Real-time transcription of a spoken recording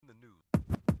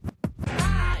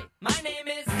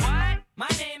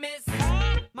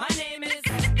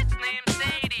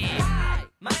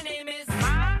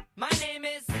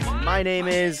My name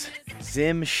is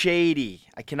Zim Shady.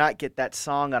 I cannot get that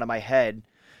song out of my head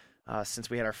since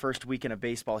we had our first weekend of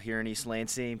baseball here in East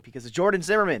Lansing because of Jordan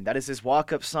Zimmerman. That is his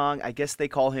walk-up song. I guess they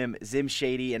call him Zim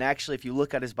Shady. And actually, if you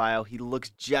look at his bio, he looks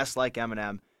just like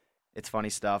Eminem. It's funny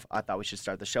stuff. I thought we should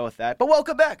start the show with that. But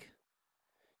welcome back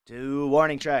to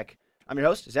Warning Track. I'm your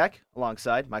host, Zach,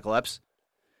 alongside Michael Epps.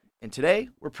 And today,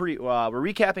 we're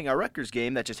recapping our Rutgers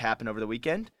game that just happened over the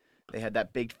weekend. They had that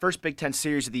first Big Ten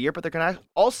series of the year, but they're going to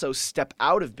also step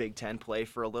out of Big Ten play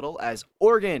for a little as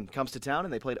Oregon comes to town,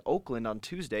 and they played Oakland on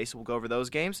Tuesday, so we'll go over those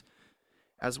games,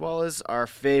 as well as our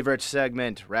favorite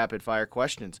segment, Rapid Fire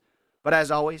Questions. But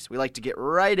as always, we like to get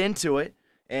right into it.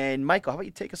 And Michael, how about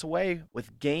you take us away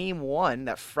with Game 1,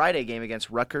 that Friday game against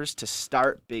Rutgers to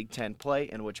start Big Ten play,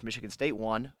 in which Michigan State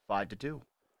won 5-2.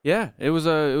 Yeah, it was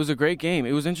a great game.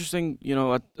 It was interesting,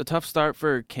 a tough start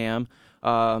for Cam.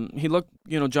 He looked,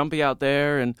 jumpy out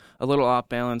there and a little off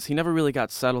balance. He never really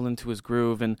got settled into his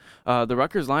groove, and the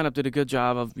Rutgers lineup did a good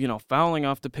job of, fouling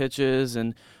off the pitches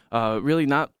and really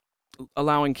not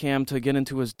allowing Cam to get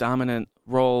into his dominant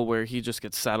role where he just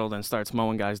gets settled and starts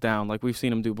mowing guys down like we've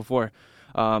seen him do before.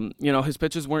 His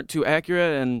pitches weren't too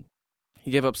accurate, and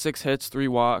he gave up 6 hits, 3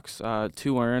 walks,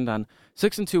 2 earned on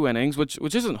 6 and 2 innings,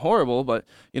 which isn't horrible, but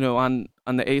on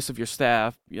the ace of your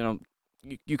staff,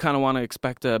 you kind of want to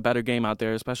expect a better game out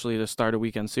there, especially to start a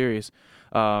weekend series.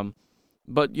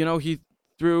 But he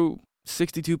threw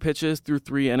 62 pitches through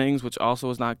 3 innings, which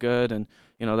also is not good, and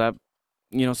that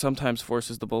sometimes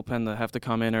forces the bullpen to have to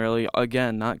come in early.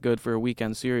 Again, not good for a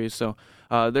weekend series. So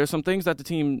there's some things that the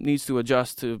team needs to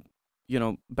adjust to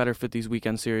better fit these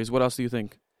weekend series. What else do you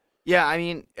think? Yeah,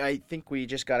 I think we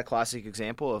just got a classic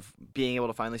example of being able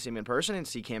to finally see him in person and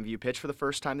see Cam View pitch for the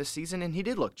first time this season, and he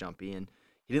did look jumpy, and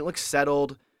he didn't look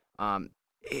settled.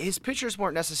 His pitchers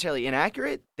weren't necessarily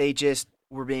inaccurate. They just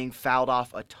were being fouled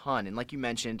off a ton, and like you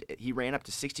mentioned, he ran up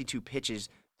to 62 pitches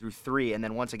through 3, and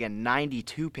then once again,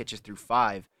 92 pitches through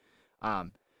 5.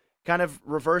 Kind of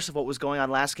reverse of what was going on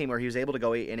last game where he was able to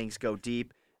go 8 innings, go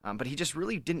deep, but he just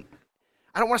really didn't.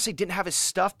 I don't want to say didn't have his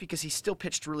stuff because he still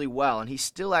pitched really well, and he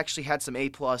still actually had some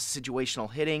A-plus situational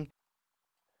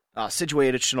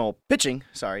pitching,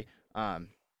 sorry.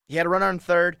 He had a runner on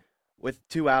third with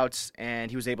 2 outs,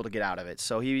 and he was able to get out of it.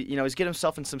 So he's getting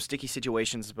himself in some sticky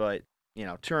situations, but,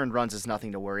 2 earned runs is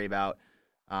nothing to worry about.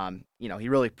 He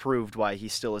really proved why he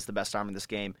still is the best arm in this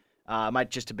game.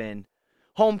 Might just have been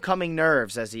homecoming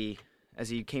nerves as he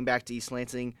came back to East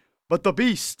Lansing. But the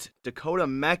beast, Dakota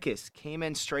Mekkes, came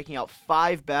in striking out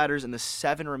 5 batters in the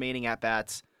 7 remaining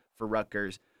at-bats for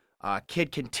Rutgers.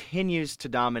 Kid continues to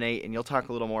dominate, and you'll talk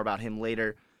a little more about him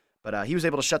later. But he was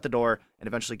able to shut the door and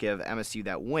eventually give MSU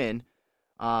that win.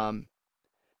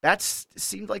 That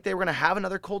seemed like they were going to have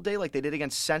another cold day like they did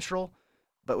against Central.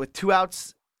 But with 2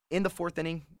 outs in the 4th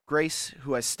inning, Grace,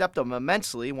 who has stepped up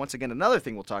immensely, once again another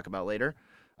thing we'll talk about later,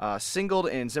 singled,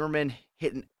 and Zimmerman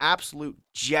hit an absolute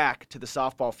jack to the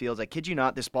softball fields. I kid you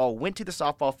not, this ball went to the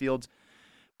softball fields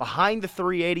behind the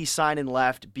 380 sign and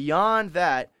left. Beyond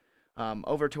that,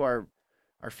 over to our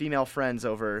female friends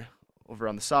over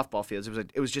on the softball fields.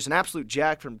 It was just an absolute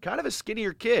jack from kind of a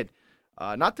skinnier kid.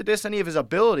 Not to diss any of his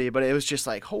ability, but it was just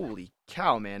like, holy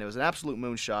cow, man. It was an absolute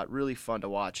moonshot. Really fun to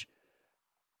watch.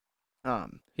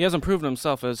 He hasn't proven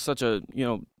himself as such a,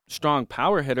 strong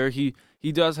power hitter.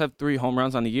 He does have 3 home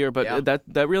runs on the year, but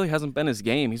that really hasn't been his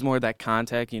game. He's more that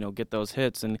contact, get those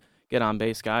hits and get on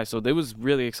base guy. So it was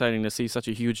really exciting to see such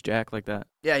a huge jack like that.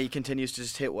 Yeah, he continues to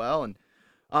just hit well,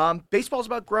 and baseball's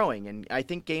about growing, and I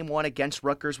think Game 1 against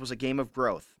Rutgers was a game of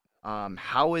growth.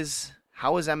 How is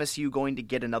MSU going to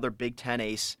get another Big Ten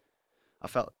ace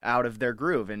out of their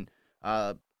groove? And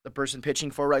the person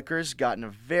pitching for Rutgers got in a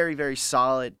very, very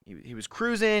solid. He was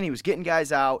cruising. He was getting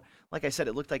guys out. Like I said,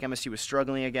 it looked like MSU was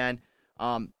struggling again.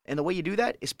 And the way you do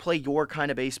that is play your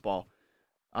kind of baseball.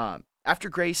 After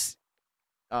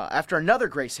another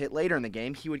Grace hit later in the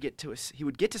game, he would get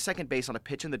to second base on a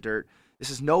pitch in the dirt. This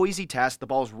is no easy task. The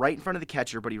ball's right in front of the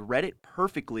catcher, but he read it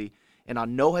perfectly and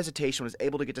on no hesitation was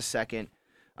able to get to second.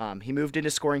 He moved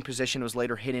into scoring position, was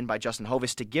later hit in by Justin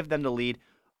Hovis to give them the lead.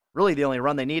 Really the only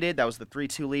run they needed. That was the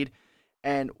 3-2 lead.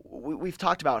 And we've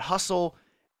talked about hustle,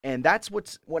 and that's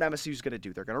what MSU's going to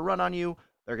do. They're going to run on you.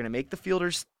 They're going to make the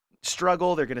fielders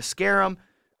struggle. They're going to scare them.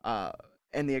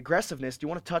 And the aggressiveness, do you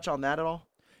want to touch on that at all?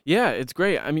 Yeah, it's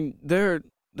great.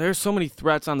 There's so many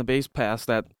threats on the base pass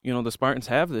that, the Spartans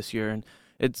have this year, and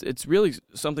it's really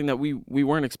something that we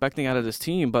weren't expecting out of this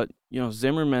team. But,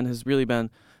 Zimmerman has really been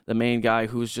the main guy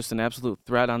who's just an absolute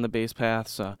threat on the base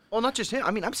paths. Well, not just him.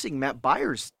 I'm seeing Matt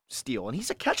Byers steal, and he's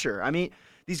a catcher.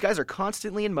 These guys are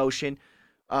constantly in motion.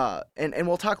 And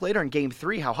we'll talk later in Game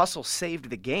 3 how Hustle saved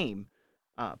the game.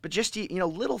 But just,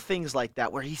 little things like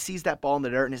that where he sees that ball in the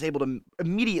dirt and is able to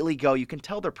immediately go. You can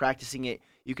tell they're practicing it.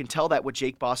 You can tell that what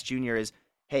Jake Boss Jr. is,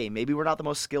 hey, maybe we're not the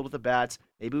most skilled with the bats.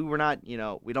 Maybe we're not,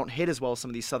 we don't hit as well as some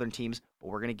of these Southern teams, but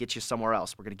we're going to get you somewhere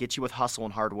else. We're going to get you with hustle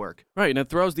and hard work. Right, and it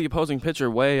throws the opposing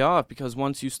pitcher way off because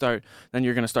once you start, then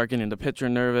you're going to start getting the pitcher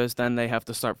nervous. Then they have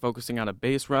to start focusing on a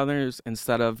base runners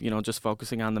instead of, just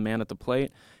focusing on the man at the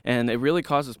plate. And it really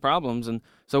causes problems. And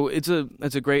so it's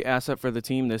a great asset for the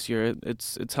team this year.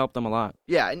 It's helped them a lot.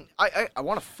 Yeah, and I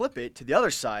want to flip it to the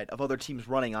other side of other teams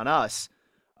running on us.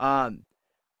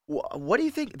 What do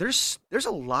you think? There's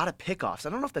a lot of pickoffs. I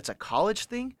don't know if that's a college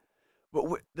thing, but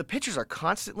the pitchers are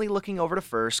constantly looking over to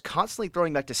first, constantly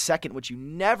throwing back to second, which you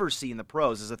never see in the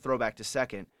pros is a throwback to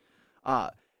second.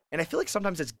 And I feel like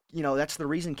sometimes it's, that's the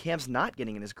reason Cam's not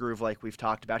getting in his groove like we've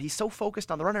talked about. He's so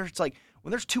focused on the runner. It's like when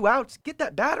there's 2 outs, get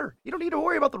that batter. You don't need to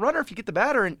worry about the runner if you get the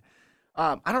batter. And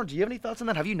I don't know. Do you have any thoughts on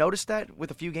that? Have you noticed that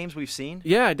with a few games we've seen?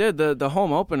 Yeah, I did. The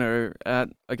home opener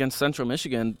against Central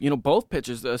Michigan, both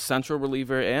pitchers, the Central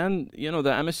reliever and, the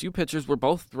MSU pitchers were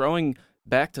both throwing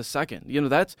back to second. You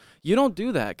don't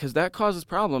do that because that causes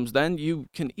problems. Then you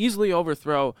can easily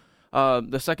overthrow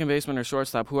the second baseman or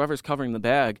shortstop, whoever's covering the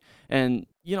bag. And,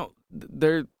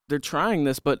 they're trying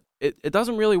this, but it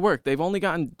doesn't really work. They've only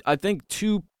gotten, I think,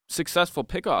 2 successful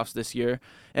pickoffs this year,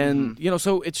 and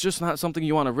so it's just not something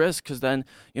you want to risk because then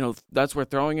that's where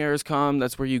throwing errors come.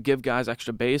 That's where you give guys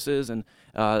extra bases, and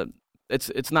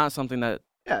it's not something that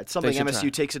it's something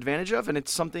MSU takes advantage of, and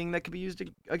it's something that could be used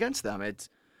against them.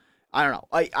 I don't know.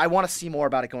 I want to see more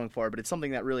about it going forward, but it's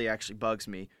something that really actually bugs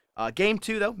me. Game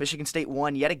 2 though, Michigan State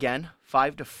won yet again,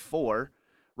 5-4.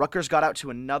 Rutgers got out to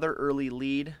another early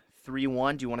lead,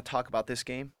 3-1. Do you want to talk about this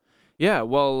game? Yeah,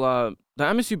 well, the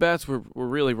MSU bats were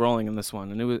really rolling in this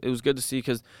one, and it was good to see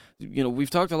because, we've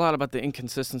talked a lot about the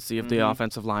inconsistency of the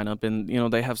offensive lineup, and,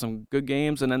 they have some good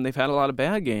games, and then they've had a lot of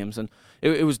bad games, and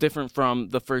it was different from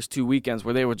the first 2 weekends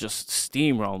where they were just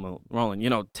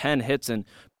steamrolling, 10 hits in,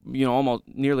 almost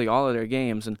nearly all of their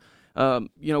games, and,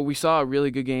 we saw a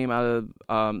really good game out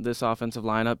of this offensive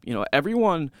lineup.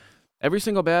 Every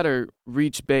single batter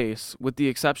reached base with the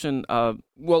exception of,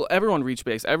 everyone reached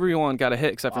base. Everyone got a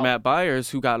hit except for Matt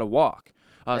Byers, who got a walk.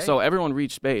 So everyone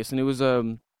reached base, and it was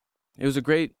a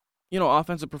great,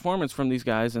 offensive performance from these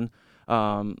guys. And,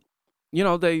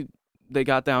 they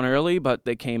got down early, but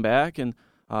they came back, and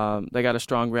they got a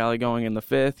strong rally going in the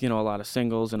 5th, a lot of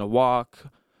singles and a walk.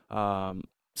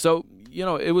 So,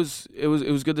 it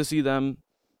was good to see them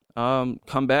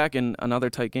come back in another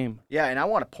tight game. Yeah, and I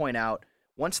want to point out,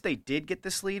 once they did get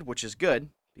this lead, which is good,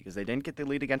 because they didn't get the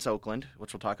lead against Oakland,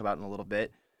 which we'll talk about in a little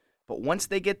bit, but once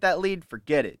they get that lead,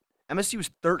 forget it. MSU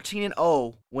is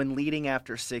 13-0 when leading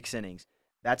after 6 innings.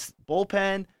 That's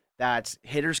bullpen, that's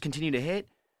hitters continue to hit,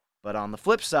 but on the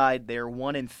flip side, they're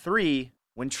 1-3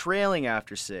 when trailing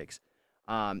after 6.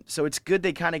 So it's good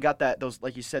they kind of got those,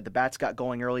 like you said, the bats got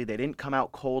going early. They didn't come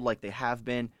out cold like they have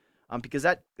been. Because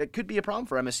that could be a problem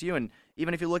for MSU, and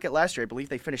even if you look at last year, I believe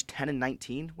they finished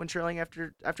 10-19 when trailing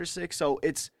after 6. So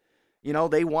it's,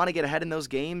 they want to get ahead in those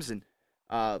games and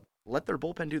let their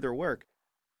bullpen do their work.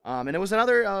 And it was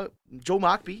another Joe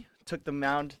Mockbee took the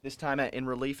mound this time in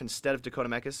relief instead of Dakota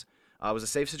Mekas. It was a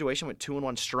safe situation, went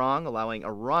 2-1 strong, allowing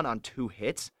a run on 2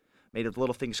 hits, made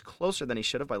little things closer than he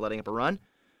should have by letting up a run.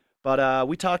 But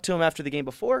we talked to him after the game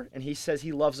before, and he says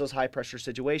he loves those high pressure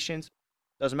situations.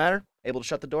 Doesn't matter. Able to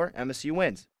shut the door. MSU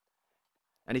wins.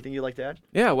 Anything you'd like to add?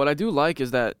 Yeah, what I do like is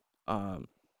that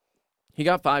he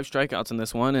got 5 strikeouts in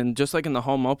this one, and just like in the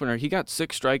home opener, he got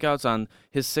 6 strikeouts on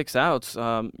his 6 outs,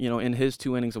 in his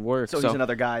 2 innings of work. So he's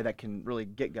another guy that can really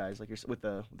get guys like with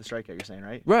the strikeout you're saying,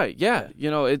 right? Right. Yeah.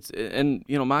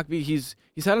 Mockbee, he's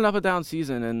had an up and down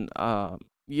season, and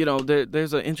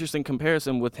there's an interesting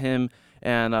comparison with him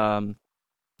and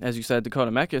as you said,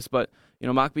 Dakota Mekas, but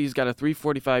Mockbee's got a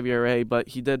 3.45 ERA, but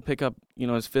he did pick up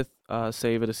his 5th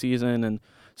save of the season, and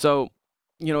so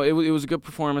it was a good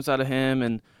performance out of him,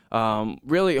 and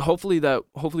really hopefully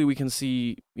we can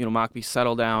see Mockbee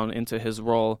settle down into his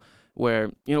role where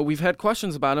we've had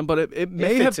questions about him, but it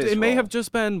may have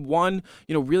just been one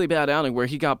really bad outing where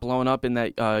he got blown up in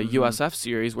that USF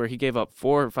series where he gave up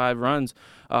 4 or 5 runs.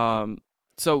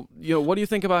 So, what do you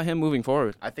think about him moving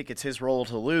forward? I think it's his role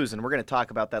to lose, and we're going to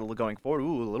talk about that going forward.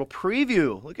 Ooh, a little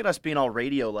preview. Look at us being all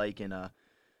radio-like and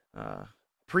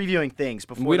previewing things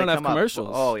before we don't they have come commercials.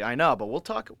 Up. Oh, yeah, I know, but we'll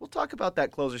talk about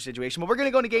that closer situation. But we're going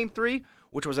to go into Game 3,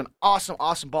 which was an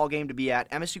awesome ball game to be at.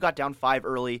 MSU got down 5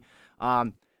 early.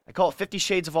 I call it 50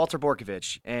 Shades of Walter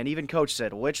Borkovich, and even Coach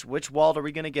said, which Walt are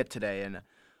we going to get today? And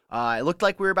it looked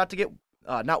like we were about to get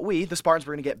the Spartans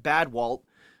were going to get bad Walt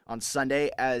on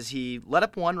Sunday as he let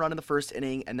up one run in the first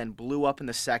inning and then blew up in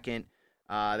the second.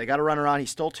 They got a runner on. He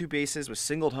stole 2 bases, was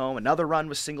singled home. Another run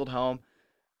was singled home.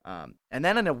 And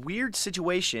then in a weird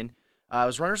situation, it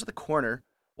was runners at the corner.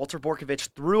 Walter Borkovich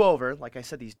threw over. Like I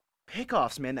said, these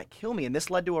pickoffs, man, that kill me. And this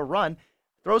led to a run.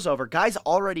 Throws over. Guy's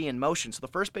already in motion. So the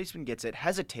first baseman gets it,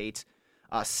 hesitates,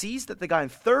 sees that the guy in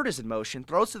third is in motion,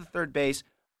 throws to the third base.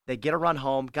 They get a run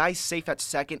home. Guy's safe at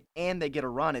second, and they get a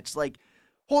run. It's like,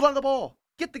 hold on to the ball.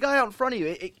 Get the guy out in front of you.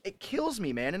 It kills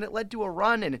me, man. And it led to a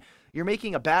run, and you're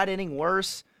making a bad inning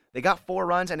worse. They got 4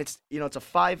 runs, and it was a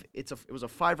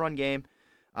 5-run game.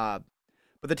 But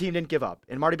the team didn't give up.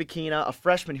 And Marty Bikina, a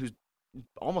freshman who's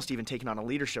almost even taken on a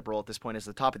leadership role at this point as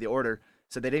the top of the order,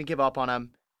 said they didn't give up on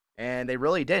him, and they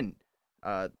really didn't.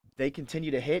 They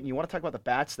continue to hit, and you want to talk about the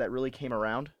bats that really came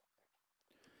around?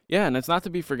 Yeah, and it's not to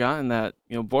be forgotten that,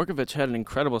 Borkovich had an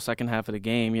incredible second half of the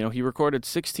game. He recorded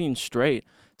 16 straight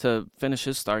to finish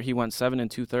his start. He went 7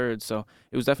 2/3, so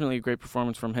it was definitely a great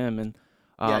performance from him.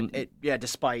 And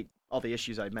despite all the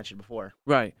issues I mentioned before.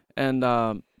 Right. And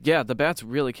the bats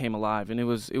really came alive, and it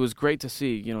was great to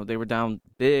see. They were down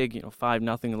big,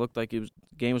 5-0. It looked like the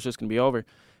game was just going to be over.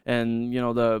 And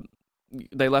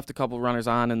they left a couple runners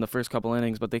on in the first couple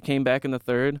innings, but they came back in the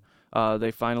third.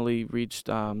 They finally reached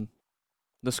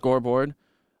the scoreboard.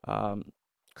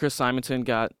 Chris Simonson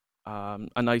got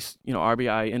a nice,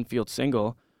 RBI infield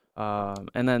single,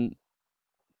 and then,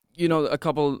 a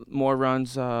couple more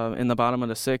runs in the bottom of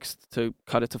the 6th to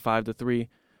cut it to 5-3.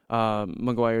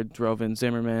 McGuire drove in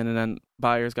Zimmerman, and then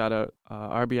Byers got a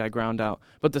RBI ground out.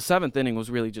 But the 7th inning was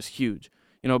really just huge.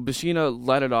 Bashina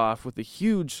led it off with a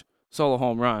huge solo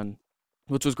home run,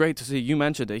 which was great to see. You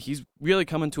mentioned it. He's really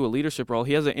come into a leadership role.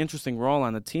 He has an interesting role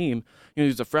on the team.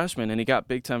 He's a freshman, and he got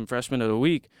Big Ten Freshman of the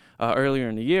Week earlier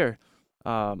in the year.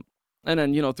 And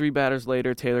then, 3 batters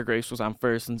later, Taylor Grace was on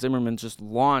first, and Zimmerman just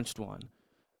launched one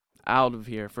out of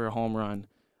here for a home run.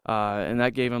 And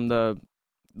that gave him the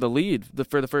lead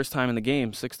for the first time in the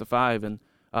game, 6-5. And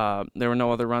there were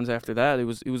no other runs after that. It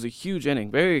was a huge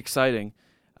inning, very exciting.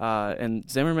 And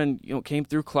Zimmerman, came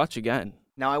through clutch again.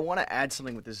 Now, I want to add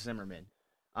something with this Zimmerman.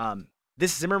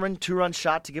 This Zimmerman 2-run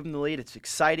shot to give him the lead. It's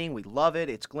exciting. We love it.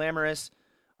 It's glamorous.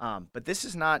 But this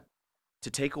is not to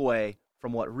take away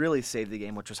from what really saved the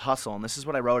game, which was hustle. And this is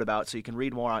what I wrote about, so you can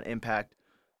read more on Impact.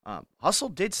 Hustle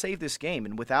did save this game,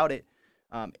 and without it,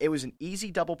 it was an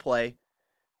easy double play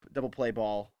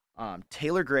ball.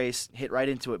 Taylor Grace hit right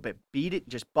into it, but beat it,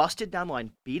 just busted down the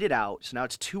line, beat it out. So now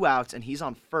it's 2 outs, and he's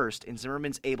on first, and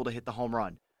Zimmerman's able to hit the home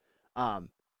run.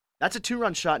 That's a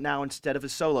 2-run shot now instead of a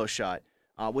solo shot.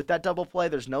 With that double play,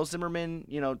 there's no Zimmerman,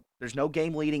 there's no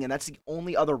game leading, and that's the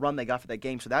only other run they got for that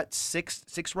game. So that six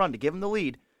run to give him the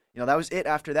lead, that was it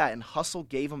after that, and Hustle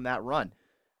gave him that run.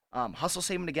 Hustle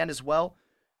saved him again as well.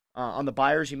 On the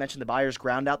Byers, you mentioned the Byers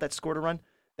ground out that scored a run.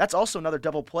 That's also another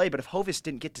double play, but if Hovis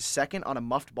didn't get to second on a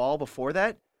muffed ball before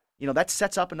that, that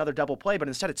sets up another double play, but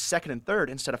instead it's second and third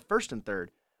instead of first and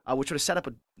third, which would have set up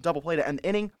a double play to end the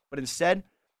inning, but instead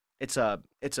it's a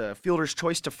fielder's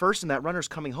choice to first, and that runner's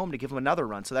coming home to give him another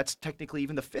run. So that's technically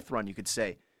even the 5th run, you could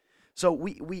say. So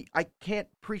I can't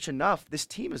preach enough. This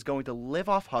team is going to live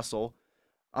off hustle,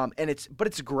 but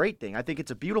it's a great thing. I think it's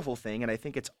a beautiful thing, and I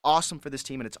think it's awesome for this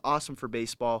team, and it's awesome for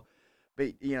baseball.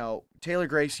 But Taylor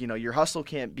Grace, your hustle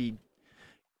can't be,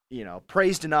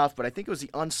 praised enough. But I think it was the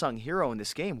unsung hero in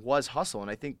this game was hustle,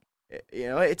 and I think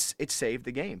it saved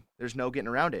the game. There's no getting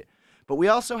around it. But we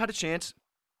also had a chance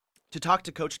to talk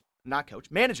to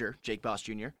manager Jake Boss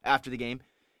Jr. after the game,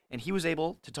 and he was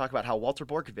able to talk about how Walter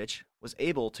Borkovich was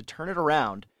able to turn it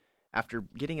around after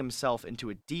getting himself into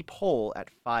a deep hole at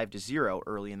 5-0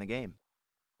 early in the game.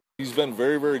 He's been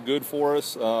very, very good for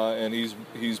us, and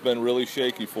he's been really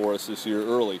shaky for us this year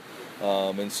early.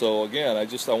 And so again,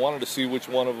 I wanted to see which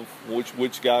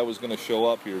which guy was going to show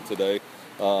up here today,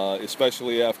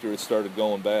 especially after it started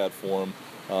going bad for him.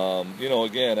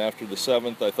 Again, after the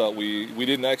 7th, I thought we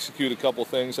didn't execute a couple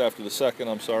things after the 2nd,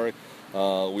 I'm sorry.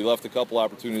 We left a couple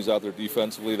opportunities out there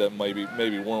defensively that maybe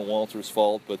weren't Walter's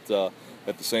fault, but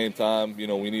at the same time,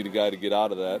 we need a guy to get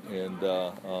out of that,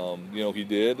 and, he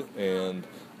did, and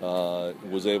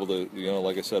was able to,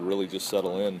 like I said, really just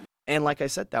settle in. And like I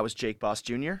said, that was Jake Boss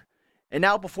Jr. And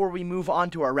now before we move on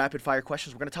to our rapid-fire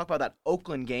questions, we're going to talk about that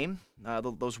Oakland game,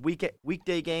 those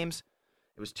weekday games.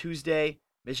 It was Tuesday.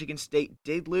 Michigan State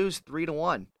did lose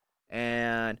 3-1,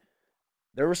 and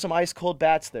there were some ice-cold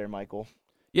bats there, Michael.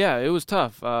 Yeah, it was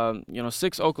tough.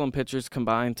 6 Oakland pitchers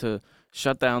combined to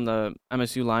shut down the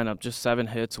MSU lineup, just 7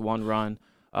 hits, 1 run.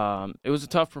 It was a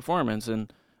tough performance,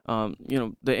 and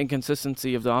The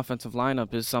inconsistency of the offensive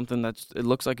lineup is something it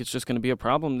looks like it's just going to be a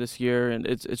problem this year, and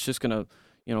it's just going to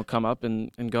come up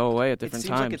and go away at different times. It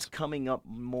seems like it's coming up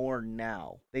more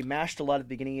now. They mashed a lot at the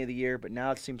beginning of the year, but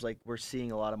now it seems like we're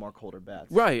seeing a lot of more colder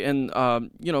bats. Right, and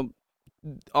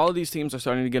all of these teams are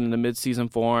starting to get into mid-season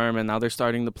form, and now they're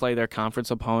starting to play their conference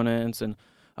opponents, and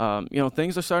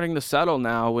things are starting to settle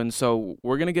now, and so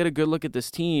we're going to get a good look at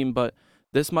this team, but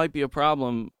this might be a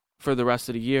problem for the rest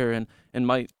of the year, and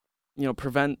might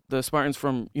prevent the Spartans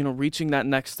from reaching that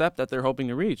next step that they're hoping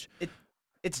to reach.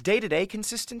 It's day-to-day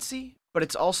consistency, but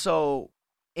it's also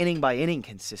inning-by-inning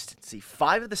consistency.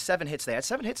 5 of the 7 hits they had.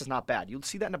 7 hits is not bad. You'll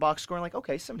see that in a box score and like,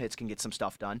 okay, 7 hits can get some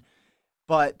stuff done.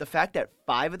 But the fact that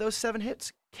 5 of those 7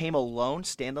 hits came alone,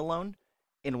 standalone,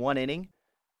 in 1 inning,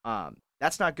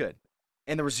 that's not good.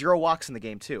 And there were 0 walks in the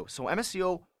game too. So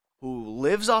MSU, who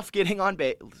lives off getting on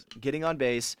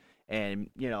base, and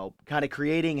kind of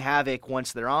creating havoc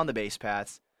once they're on the base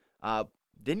paths,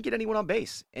 didn't get anyone on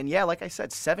base. And yeah, like I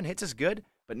said, 7 hits is good,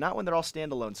 but not when they're all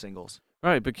standalone singles.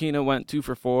 Right, Bikina went 2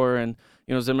 for 4, and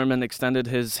Zimmerman extended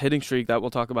his hitting streak that we'll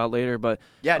talk about later. But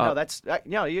yeah,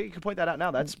 no, you can point that out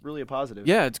now. That's really a positive.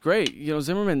 Yeah, it's great.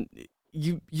 Zimmerman,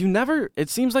 you never. It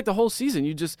seems like the whole season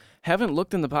you just haven't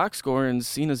looked in the box score and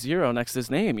seen a 0 next to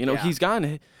his name. He's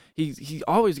gone. He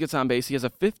always gets on base. He has a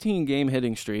 15-game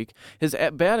hitting streak. His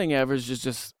batting average is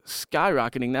just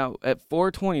skyrocketing now at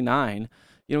 429.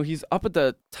 He's up at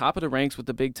the top of the ranks with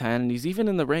the Big Ten, and he's even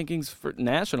in the rankings for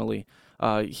nationally.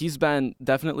 He's been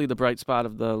definitely the bright spot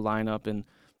of the lineup, and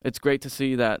it's great to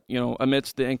see that,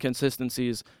 amidst the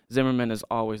inconsistencies, Zimmerman is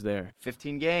always there.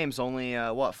 15 games, only,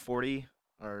 40?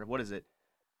 Or what is it?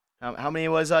 How many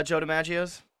was Joe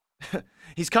DiMaggio's?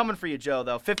 He's coming for you, Joe,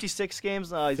 though. 56 games?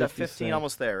 He's at 15,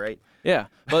 almost there, right? Yeah,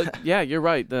 but, yeah, you're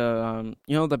right.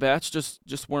 The bats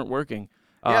just weren't working.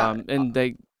 And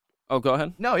they... Oh, go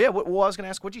ahead. No, yeah. Well, I was going to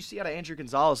ask, what did you see out of Andrew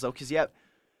Gonzalez, though? Because, yeah,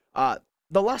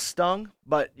 the loss stung,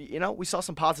 but, we saw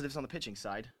some positives on the pitching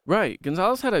side. Right.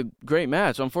 Gonzalez had a great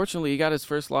match. Unfortunately, he got his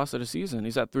first loss of the season.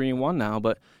 He's at 3-1 now,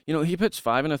 but, he pitched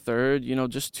 5 1/3,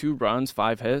 just 2 runs,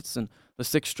 5 hits, and the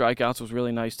 6 strikeouts was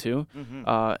really nice, too.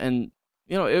 Mm-hmm. And,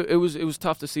 it was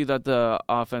tough to see that the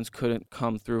offense couldn't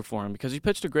come through for him because he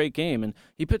pitched a great game, and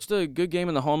he pitched a good game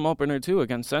in the home opener, too,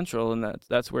 against Central, and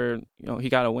that's where, he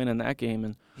got a win in that game.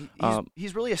 And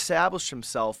he's really established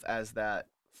himself as that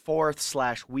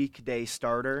 4th/weekday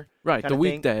starter. Right, the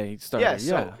weekday starter.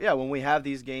 Yeah, when we have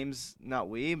these games,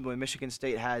 when Michigan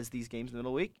State has these games in the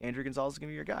middle of the week, Andrew Gonzalez is going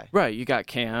to be your guy. Right, you got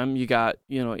Cam, you got,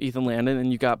 Ethan Landon, and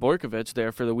you got Borkovich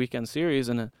there for the weekend series,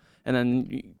 and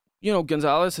then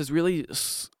Gonzalez has really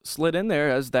slid in there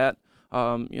as that,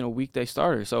 weekday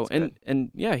starter. So,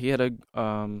 and yeah, he had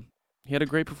a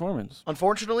great performance.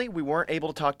 Unfortunately, we weren't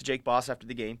able to talk to Jake Boss after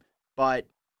the game, but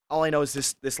all I know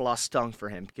is this loss stung for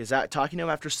him because talking to him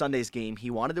after Sunday's game,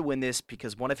 he wanted to win this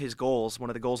because one of the goals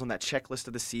on that checklist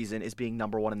of the season is being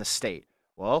number 1 in the state.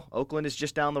 Well, Oakland is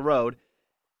just down the road,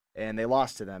 and they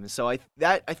lost to them. And so I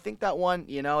think that one,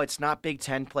 it's not Big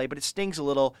Ten play, but it stings a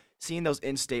little seeing those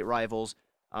in-state rivals.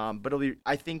 But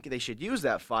I think they should use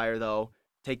that fire, though,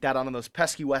 take that on those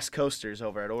pesky West Coasters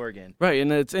over at Oregon. Right,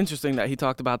 and it's interesting that he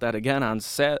talked about that again on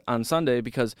Sunday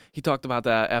because he talked about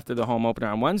that after the home opener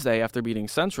on Wednesday after beating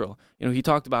Central. He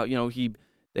talked about,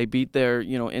 they beat their,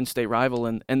 in-state rival,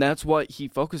 and that's what he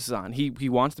focuses on. He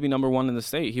wants to be number 1 in the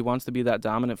state. He wants to be that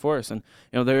dominant force. And,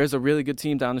 there is a really good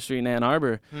team down the street in Ann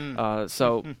Arbor.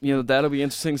 So, that'll be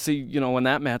interesting to see, when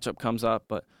that matchup comes up.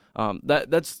 But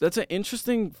that's an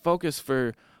interesting focus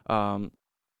for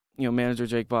manager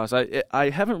Jake Boss. I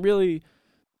haven't really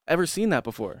ever seen that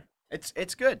before.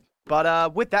 It's good.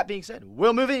 But with that being said,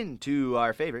 we'll move into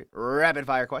our favorite rapid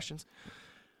fire questions.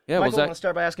 Yeah, Michael, want to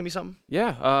start by asking me something?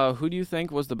 Yeah. Who do you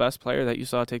think was the best player that you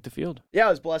saw take the field? Yeah, I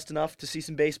was blessed enough to see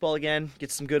some baseball again,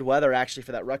 get some good weather actually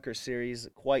for that Rutgers series.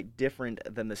 Quite different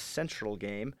than the Central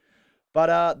game.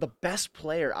 But the best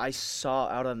player I saw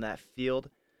out on that field,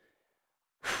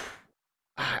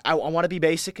 I want to be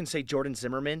basic and say Jordan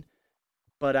Zimmerman,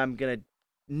 but I'm going to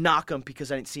knock him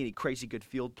because I didn't see any crazy good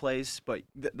field plays. But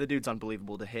the dude's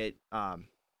unbelievable to hit. I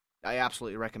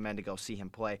absolutely recommend to go see him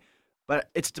play. But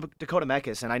it's Dakota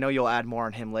Mekas, and I know you'll add more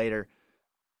on him later.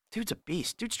 Dude's a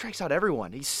beast. Dude strikes out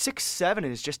everyone. He's 6'7" and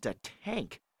is just a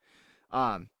tank.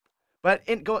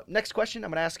 Next question,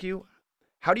 I'm going to ask you,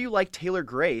 how do you like Taylor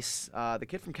Grace, the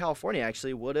kid from California,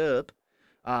 actually, what up,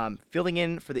 filling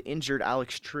in for the injured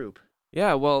Alex Troop?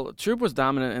 Yeah, well, Troop was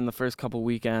dominant in the first couple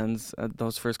weekends,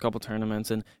 those first couple tournaments,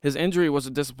 and his injury was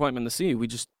a disappointment to see. We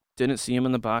just didn't see him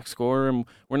in the box score, and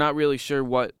we're not really sure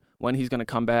when he's going to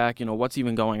come back, what's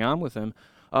even going on with him.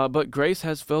 But Grace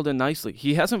has filled in nicely.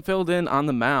 He hasn't filled in on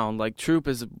the mound. Like Troop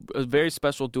is a very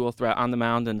special dual threat on the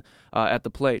mound and at the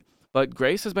plate. But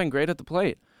Grace has been great at the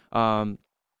plate.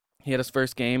 He had his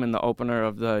first game in the opener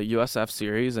of the USF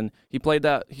series, and he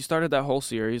started that whole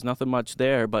series. Nothing much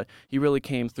there, but he really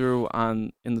came through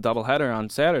in the doubleheader on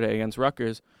Saturday against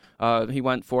Rutgers. He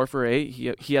went 4 for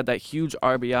 8. He had that huge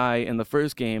RBI in the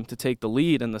first game to take the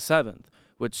lead in the 7th,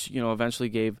 which eventually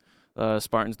gave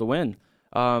Spartans the win.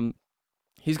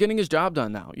 He's getting his job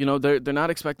done now. They're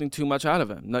not expecting too much out of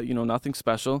him. Nothing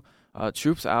special.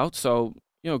 Troop's out, so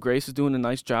Grace is doing a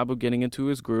nice job of getting into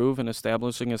his groove and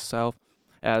establishing himself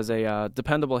as a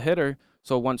dependable hitter.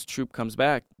 So once Troop comes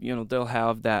back, they'll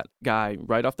have that guy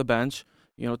right off the bench,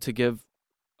 to give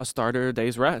a starter a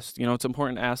day's rest. It's an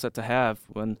important asset to have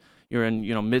when you're in,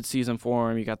 mid-season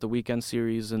form. You got the weekend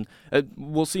series, and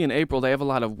we'll see in April they have a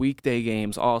lot of weekday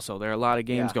games also. There are a lot of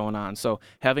games going on. So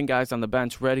having guys on the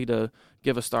bench ready to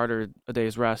give a starter a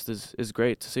day's rest is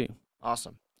great to see.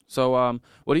 Awesome. So,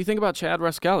 what do you think about Chad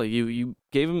Ruskelly?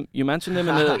 You mentioned him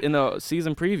in the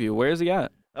season preview. Where is he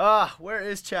at? Where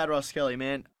is Chad Ruskelly,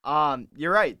 man?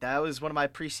 You're right. That was one of my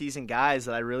preseason guys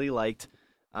that I really liked.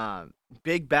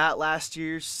 Big bat last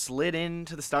year, slid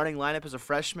into the starting lineup as a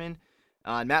freshman.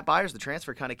 And Matt Byers, the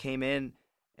transfer, kind of came in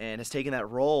and has taken that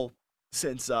role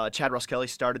since Chad Ruskelly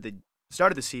started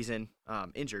the season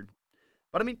injured.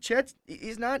 But I mean,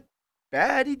 he's not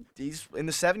bad. He's in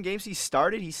the 7 games he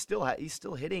started. He's still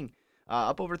hitting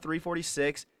up over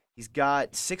 346. He's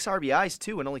got 6 RBIs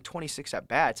too, and only 26 at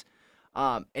bats.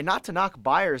 And not to knock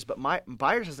Byers, but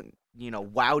Byers hasn't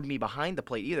wowed me behind the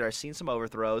plate either. I've seen some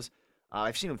overthrows.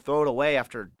 I've seen him throw it away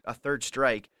after a third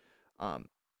strike.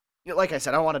 Like I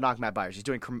said, I don't want to knock Matt Byers. He's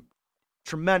doing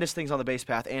tremendous things on the base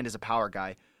path and is a power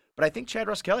guy. But I think Chad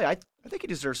Ruskelly, I think he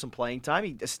deserves some playing time.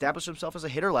 He established himself as a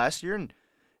hitter last year, and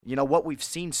what we've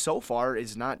seen so far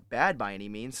is not bad by any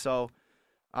means. So,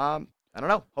 I don't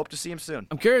know. Hope to see him soon.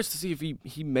 I'm curious to see if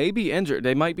he may be injured.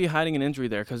 They might be hiding an injury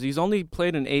there because he's only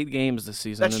played in 8 games this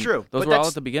season. That's true. Those were all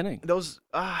at the beginning.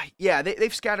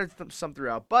 They've scattered some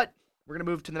throughout. But we're going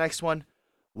to move to the next one.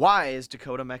 Why is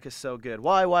Dakota Mekkes so good?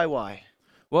 Why?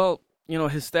 Well,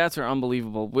 his stats are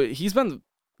unbelievable. He's been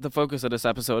the focus of this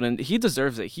episode, and he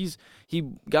deserves it. He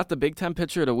got the Big Ten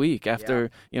Pitcher of the Week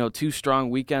after 2 strong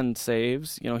weekend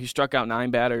saves. He struck out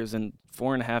 9 batters in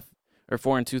 4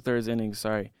 2/3 innings.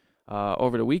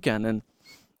 Over the weekend, and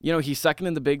he's second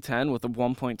in the Big Ten with a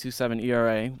 1.27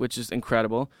 ERA, which is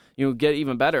incredible. Get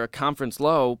even better, a conference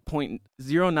low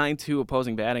 .092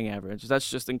 opposing batting average. That's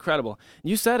just incredible.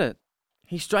 You said it.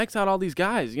 He strikes out all these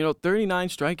guys. 39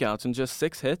 strikeouts and just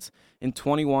 6 hits in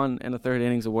 21 1/3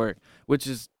 innings of work, which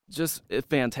is just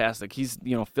fantastic. He's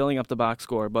filling up the box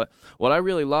score. But what I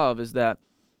really love is that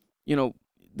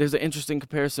there's an interesting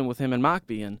comparison with him and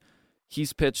Mockbee, and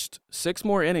he's pitched 6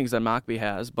 more innings than Mockbee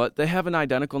has, but they have an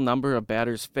identical number of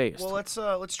batters faced. Well,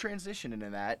 let's transition into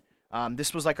that.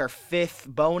 This was like our 5th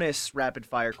bonus rapid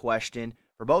fire question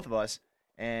for both of us.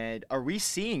 And are we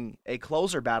seeing a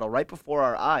closer battle right before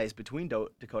our eyes between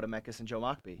Dakota Mekkes and Joe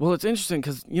Mockbee? Well, it's interesting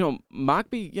because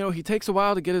Mockbee, he takes a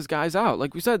while to get his guys out.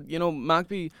 Like we said,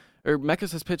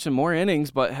 Mekkes has pitched in more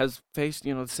innings, but has faced,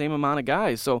 the same amount of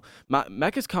guys. So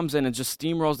Mekkes comes in and just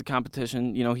steamrolls the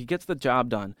competition. He gets the job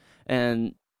done.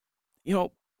 And,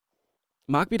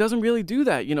 Mockbee doesn't really do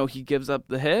that. He gives up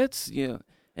the hits,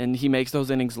 and he makes those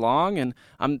innings long. And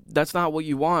that's not what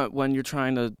you want when you're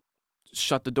trying to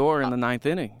shut the door in the 9th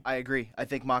inning. I agree. I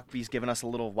think Mockbee's given us a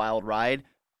little wild ride,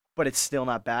 but it's still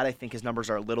not bad. I think his numbers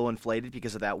are a little inflated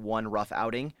because of that one rough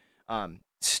outing.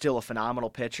 Still a phenomenal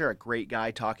pitcher, a great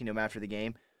guy talking to him after the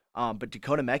game. But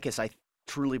Dakota Mekkes, I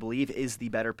truly believe, is the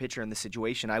better pitcher in this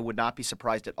situation. I would not be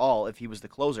surprised at all if he was the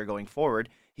closer going forward.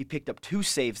 He picked up 2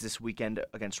 saves this weekend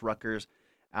against Rutgers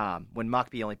when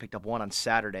Mockbee only picked up 1 on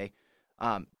Saturday.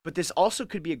 But this also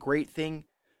could be a great thing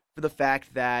for the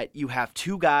fact that you have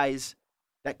 2 guys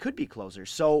that could be closers.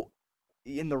 So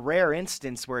in the rare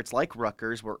instance where it's like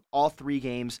Rutgers, where all 3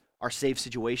 games are save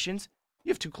situations, you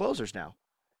have 2 closers now.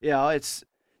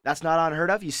 That's not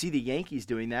unheard of. You see the Yankees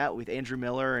doing that with Andrew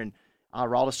Miller and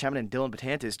Aroldis Chapman and Dylan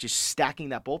Betances just stacking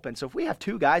that bullpen. So if we have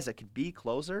 2 guys that could be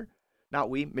closer,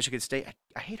 not we, Michigan State.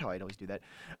 I hate how I always do that.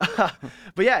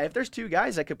 But yeah, if there's 2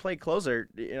 guys that could play closer,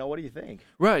 what do you think?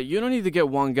 Right. You don't need to get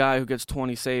one guy who gets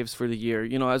 20 saves for the year.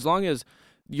 As long as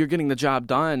you're getting the job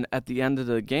done at the end of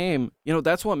the game,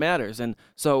 that's what matters. And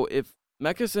so if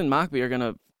Mekkes and Mockbee are going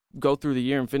to go through the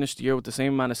year and finish the year with the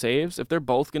same amount of saves, if they're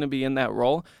both going to be in that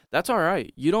role, that's all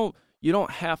right. You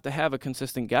don't have to have a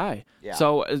consistent guy. Yeah.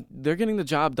 So they're getting the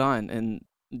job done, and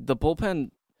the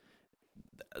bullpen,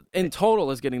 in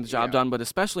total is getting the job Yeah. done, but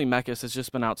especially Mekas has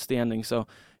just been outstanding. So,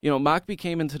 Mockbee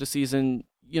came into the season,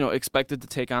 expected to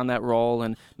take on that role,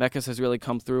 and Mekas has really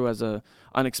come through as a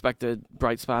unexpected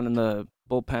bright spot in the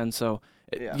bullpen. So,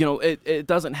 it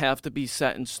doesn't have to be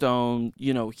set in stone.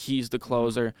 He's the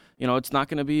closer. It's not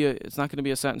going to be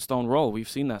a set in stone role. We've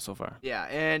seen that so far. Yeah,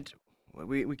 and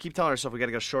we keep telling ourselves we got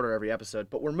to go shorter every episode,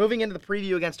 but we're moving into the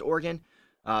preview against Oregon.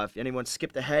 If anyone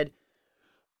skipped ahead,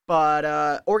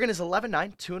 but Oregon is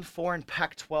 11-9, 2-4 in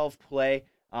Pac-12 play.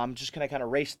 I'm just gonna kind of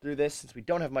race through this since we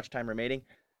don't have much time remaining.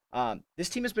 This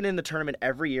team has been in the tournament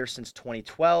every year since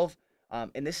 2012,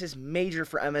 and this is major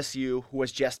for MSU, who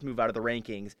has just moved out of the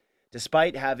rankings,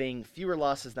 despite having fewer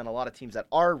losses than a lot of teams that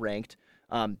are ranked.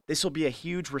 This will be a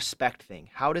huge respect thing.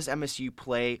 How does MSU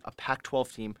play a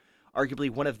Pac-12 team, arguably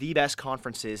one of the best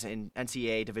conferences in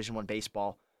NCAA Division I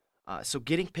baseball? So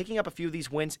picking up a few of these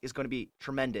wins is going to be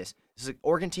tremendous. This is an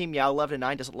Oregon team,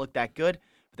 11-9 doesn't look that good,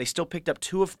 but they still picked up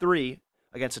 2 of 3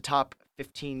 against a top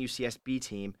 15 UCSB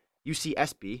team,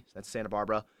 UCSB, that's Santa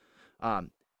Barbara.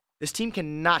 This team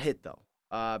cannot hit, though.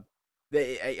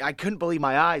 I couldn't believe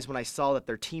my eyes when I saw that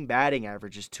their team batting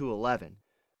average is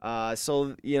 .211.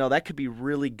 So that could be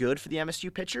really good for the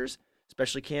MSU pitchers,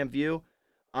 especially Cam View.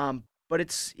 But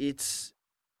it's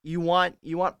you want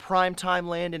primetime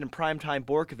Landon and primetime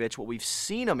Borkovich, what we've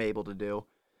seen them able to do,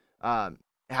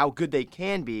 how good they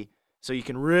can be, so you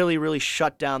can really, really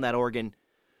shut down that Oregon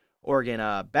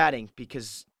batting,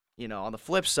 because on the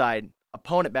flip side,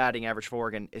 opponent batting average for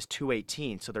Oregon is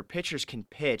 .218, so their pitchers can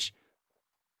pitch.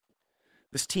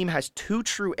 This team has 2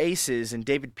 true aces in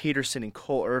David Peterson and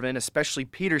Cole Irvin, especially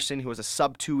Peterson, who has a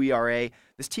sub-2 ERA.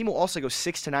 This team will also go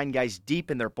 6 to 9 guys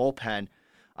deep in their bullpen.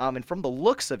 And from the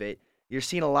looks of it, you're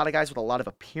seeing a lot of guys with a lot of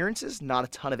appearances, not a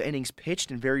ton of innings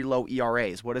pitched, and very low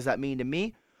ERAs. What does that mean to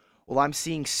me? Well, I'm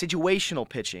seeing situational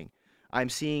pitching. I'm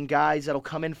seeing guys that'll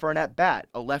come in for an at-bat,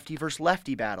 a lefty versus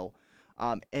lefty battle.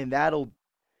 And that'll,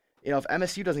 if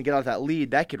MSU doesn't get out of that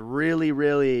lead, that could really,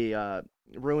 really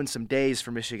ruin some days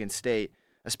for Michigan State,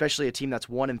 especially a team that's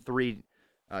 1-3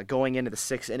 going into the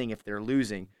 6th inning if they're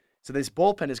losing. So this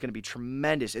bullpen is going to be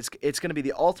tremendous. It's going to be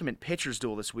the ultimate pitcher's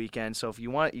duel this weekend. So if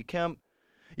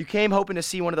you came hoping to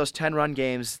see one of those 10-run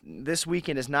games, this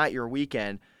weekend is not your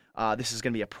weekend. This is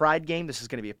going to be a pride game. This is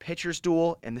going to be a pitcher's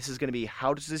duel, and this is going to be,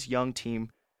 how does this young team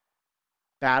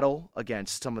battle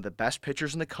against some of the best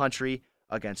pitchers in the country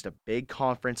against a big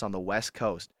conference on the West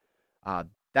Coast?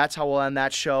 That's how we'll end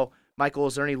that show. Michael,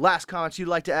 is there any last comments you'd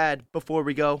like to add before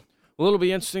we go? Well, it'll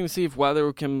be interesting to see if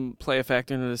weather can play a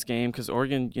factor into this game, because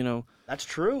Oregon, That's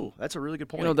true. That's a really good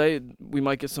point. We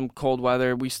might get some cold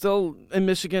weather. We still, in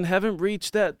Michigan, haven't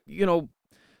reached that,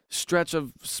 stretch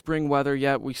of spring weather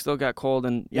yet. We still got cold,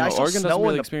 and Oregon doesn't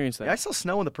really experience that. Yeah, I saw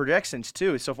snow in the projections,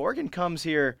 too. So if Oregon comes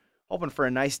here hoping for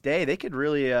a nice day, they could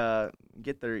really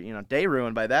get their day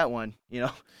ruined by that one.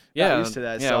 Not used to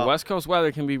that. Yeah, so. West Coast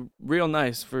weather can be real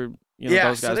nice for those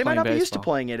guys so they might not be used to baseball.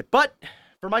 playing it. But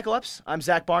for Michael Epps, I'm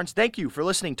Zach Barnes. Thank you for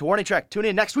listening to Warning Track. Tune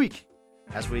in next week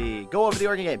as we go over the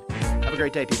Oregon game. Have a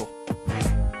great day, people.